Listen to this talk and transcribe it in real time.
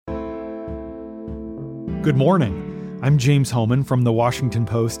Good morning. I'm James Hohmann from The Washington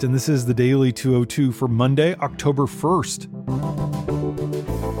Post, and this is the Daily 202 for Monday, October 1st.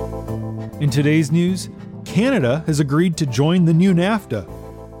 In today's news, Canada has agreed to join the new NAFTA.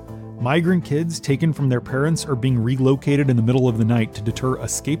 Migrant kids taken from their parents are being relocated in the middle of the night to deter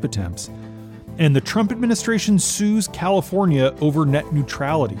escape attempts. And the Trump administration sues California over net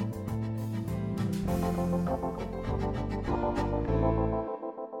neutrality.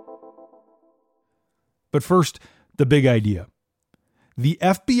 But first, the big idea. The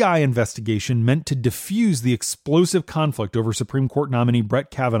FBI investigation meant to defuse the explosive conflict over Supreme Court nominee Brett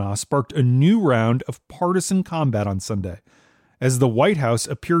Kavanaugh sparked a new round of partisan combat on Sunday, as the White House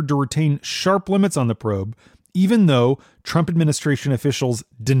appeared to retain sharp limits on the probe, even though Trump administration officials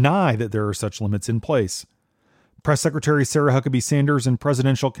deny that there are such limits in place. Press Secretary Sarah Huckabee Sanders and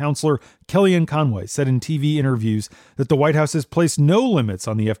presidential counselor Kellyanne Conway said in TV interviews that the White House has placed no limits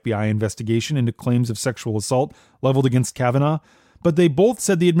on the FBI investigation into claims of sexual assault leveled against Kavanaugh, but they both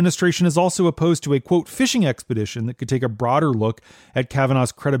said the administration is also opposed to a, quote, fishing expedition that could take a broader look at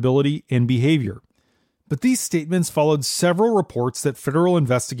Kavanaugh's credibility and behavior. But these statements followed several reports that federal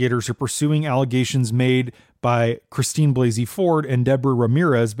investigators are pursuing allegations made by Christine Blasey Ford and Deborah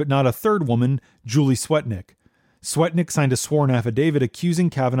Ramirez, but not a third woman, Julie Swetnick. Swetnick signed a sworn affidavit accusing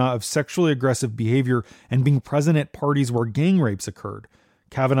Kavanaugh of sexually aggressive behavior and being present at parties where gang rapes occurred.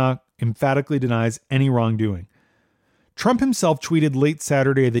 Kavanaugh emphatically denies any wrongdoing. Trump himself tweeted late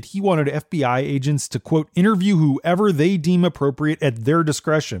Saturday that he wanted FBI agents to, quote, interview whoever they deem appropriate at their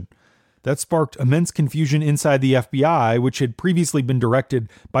discretion. That sparked immense confusion inside the FBI, which had previously been directed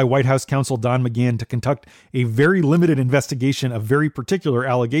by White House counsel Don McGahn to conduct a very limited investigation of very particular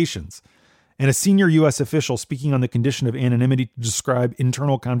allegations. And a senior U.S. official speaking on the condition of anonymity to describe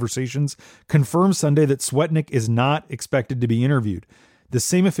internal conversations confirmed Sunday that Swetnick is not expected to be interviewed. The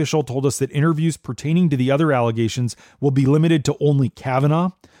same official told us that interviews pertaining to the other allegations will be limited to only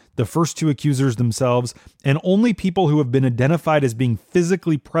Kavanaugh, the first two accusers themselves, and only people who have been identified as being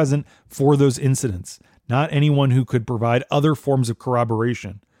physically present for those incidents, not anyone who could provide other forms of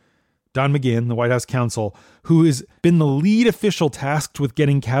corroboration. Don McGahn, the White House counsel, who has been the lead official tasked with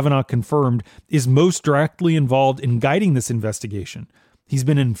getting Kavanaugh confirmed, is most directly involved in guiding this investigation. He's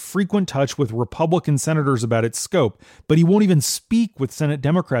been in frequent touch with Republican senators about its scope, but he won't even speak with Senate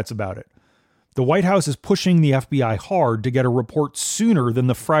Democrats about it. The White House is pushing the FBI hard to get a report sooner than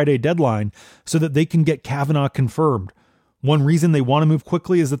the Friday deadline so that they can get Kavanaugh confirmed. One reason they want to move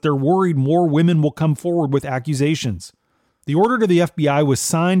quickly is that they're worried more women will come forward with accusations. The order to the FBI was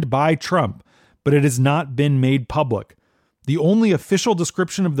signed by Trump, but it has not been made public. The only official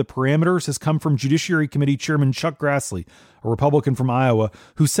description of the parameters has come from Judiciary Committee Chairman Chuck Grassley, a Republican from Iowa,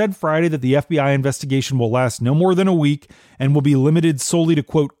 who said Friday that the FBI investigation will last no more than a week and will be limited solely to,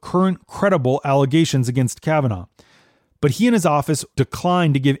 quote, current credible allegations against Kavanaugh. But he and his office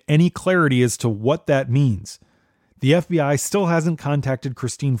declined to give any clarity as to what that means. The FBI still hasn't contacted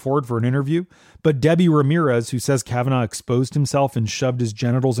Christine Ford for an interview, but Debbie Ramirez, who says Kavanaugh exposed himself and shoved his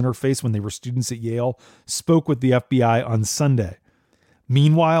genitals in her face when they were students at Yale, spoke with the FBI on Sunday.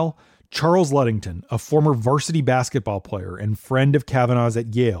 Meanwhile, Charles Ludington, a former varsity basketball player and friend of Kavanaugh's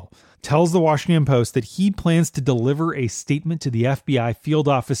at Yale, tells the Washington Post that he plans to deliver a statement to the FBI field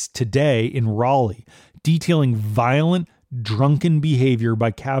office today in Raleigh, detailing violent, drunken behavior by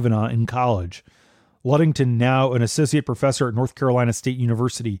Kavanaugh in college. Ludington, now an associate professor at North Carolina State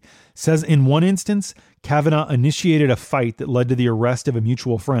University, says in one instance, Kavanaugh initiated a fight that led to the arrest of a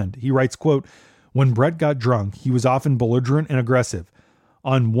mutual friend. He writes, quote, when Brett got drunk, he was often belligerent and aggressive.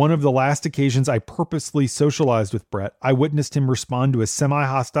 On one of the last occasions I purposely socialized with Brett, I witnessed him respond to a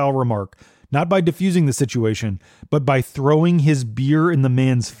semi-hostile remark, not by diffusing the situation, but by throwing his beer in the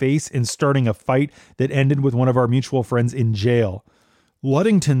man's face and starting a fight that ended with one of our mutual friends in jail.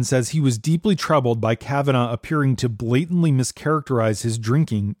 Ludington says he was deeply troubled by Kavanaugh appearing to blatantly mischaracterize his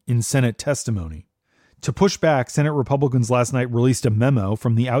drinking in Senate testimony. To push back, Senate Republicans last night released a memo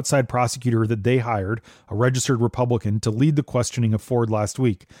from the outside prosecutor that they hired, a registered Republican, to lead the questioning of Ford last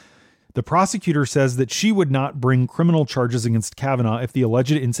week. The prosecutor says that she would not bring criminal charges against Kavanaugh if the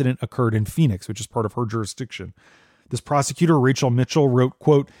alleged incident occurred in Phoenix, which is part of her jurisdiction. This prosecutor, Rachel Mitchell, wrote,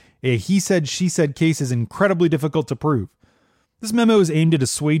 quote, a he said, she said case is incredibly difficult to prove. This memo is aimed at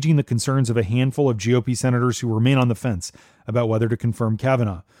assuaging the concerns of a handful of GOP senators who remain on the fence about whether to confirm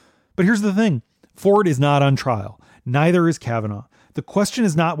Kavanaugh. But here's the thing. Ford is not on trial. Neither is Kavanaugh. The question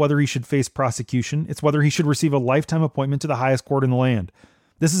is not whether he should face prosecution. It's whether he should receive a lifetime appointment to the highest court in the land.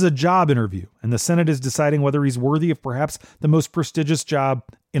 This is a job interview, and the Senate is deciding whether he's worthy of perhaps the most prestigious job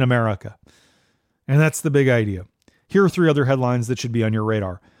in America. And that's the big idea. Here are three other headlines that should be on your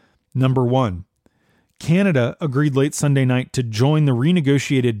radar. Number one, Canada agreed late Sunday night to join the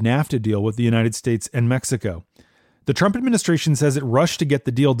renegotiated NAFTA deal with the United States and Mexico. The Trump administration says it rushed to get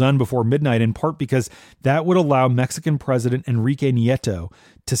the deal done before midnight, in part because that would allow Mexican President Enrique Nieto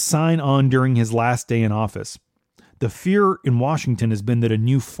to sign on during his last day in office. The fear in Washington has been that a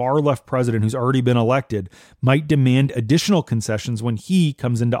new far-left president who's already been elected might demand additional concessions when he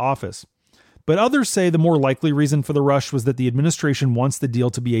comes into office. But others say the more likely reason for the rush was that the administration wants the deal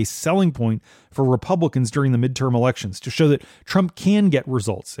to be a selling point for Republicans during the midterm elections, to show that Trump can get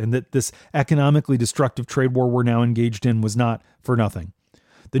results and that this economically destructive trade war we're now engaged in was not for nothing.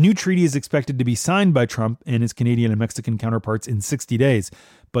 The new treaty is expected to be signed by Trump and his Canadian and Mexican counterparts in 60 days,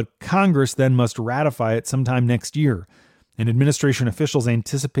 but Congress then must ratify it sometime next year, and administration officials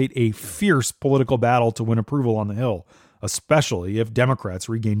anticipate a fierce political battle to win approval on the Hill, especially if Democrats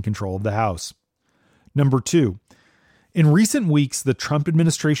regain control of the House. Number 2, in recent weeks, the Trump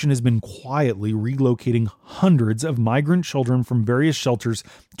administration has been quietly relocating hundreds of migrant children from various shelters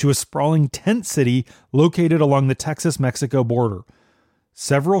to a sprawling tent city located along the Texas-Mexico border.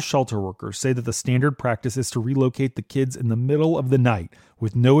 Several shelter workers say that the standard practice is to relocate the kids in the middle of the night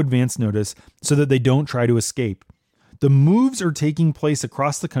with no advance notice so that they don't try to escape. The moves are taking place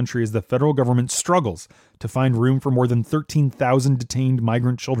across the country as the federal government struggles to find room for more than 13,000 detained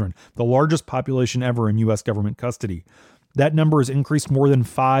migrant children, the largest population ever in U.S. government custody. That number has increased more than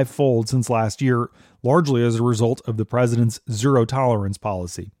 5-fold since last year, largely as a result of the president's zero-tolerance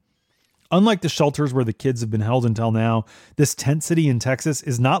policy. Unlike the shelters where the kids have been held until now, this tent city in Texas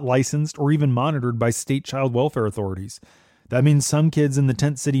is not licensed or even monitored by state child welfare authorities. That means some kids in the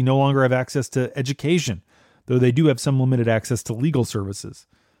tent city no longer have access to education, though they do have some limited access to legal services.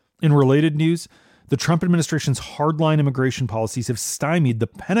 In related news, the Trump administration's hardline immigration policies have stymied the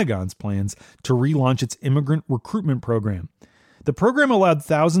Pentagon's plans to relaunch its immigrant recruitment program. The program allowed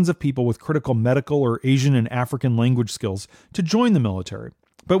thousands of people with critical medical or Asian and African language skills to join the military,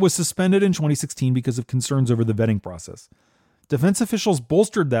 but was suspended in 2016 because of concerns over the vetting process. Defense officials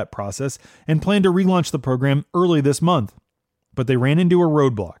bolstered that process and plan to relaunch the program early this month, but they ran into a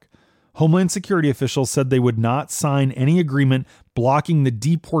roadblock. Homeland Security officials said they would not sign any agreement blocking the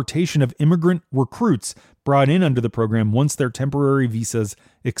deportation of immigrant recruits brought in under the program once their temporary visas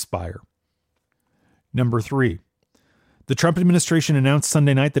expire. Number 3. The Trump administration announced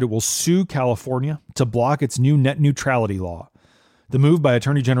Sunday night that it will sue California to block its new net neutrality law. The move by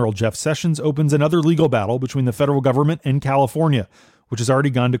Attorney General Jeff Sessions opens another legal battle between the federal government and California, which has already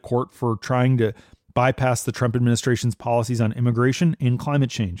gone to court for trying to bypass the Trump administration's policies on immigration and climate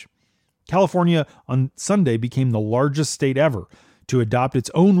change. California on Sunday became the largest state ever to adopt its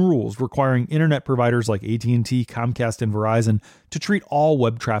own rules requiring internet providers like AT&T, Comcast, and Verizon to treat all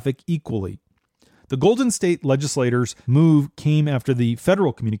web traffic equally. The Golden State legislators' move came after the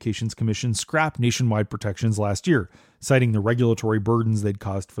Federal Communications Commission scrapped nationwide protections last year, citing the regulatory burdens they'd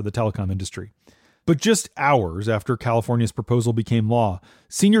caused for the telecom industry. But just hours after California's proposal became law,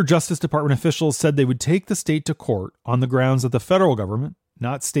 senior Justice Department officials said they would take the state to court on the grounds that the federal government,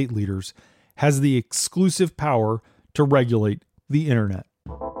 not state leaders, has the exclusive power to regulate the internet.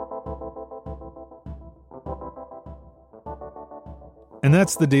 And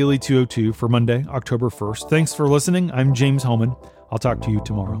that's the Daily 202 for Monday, October 1st. Thanks for listening. I'm James Hohmann. I'll talk to you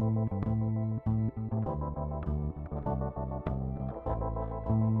tomorrow.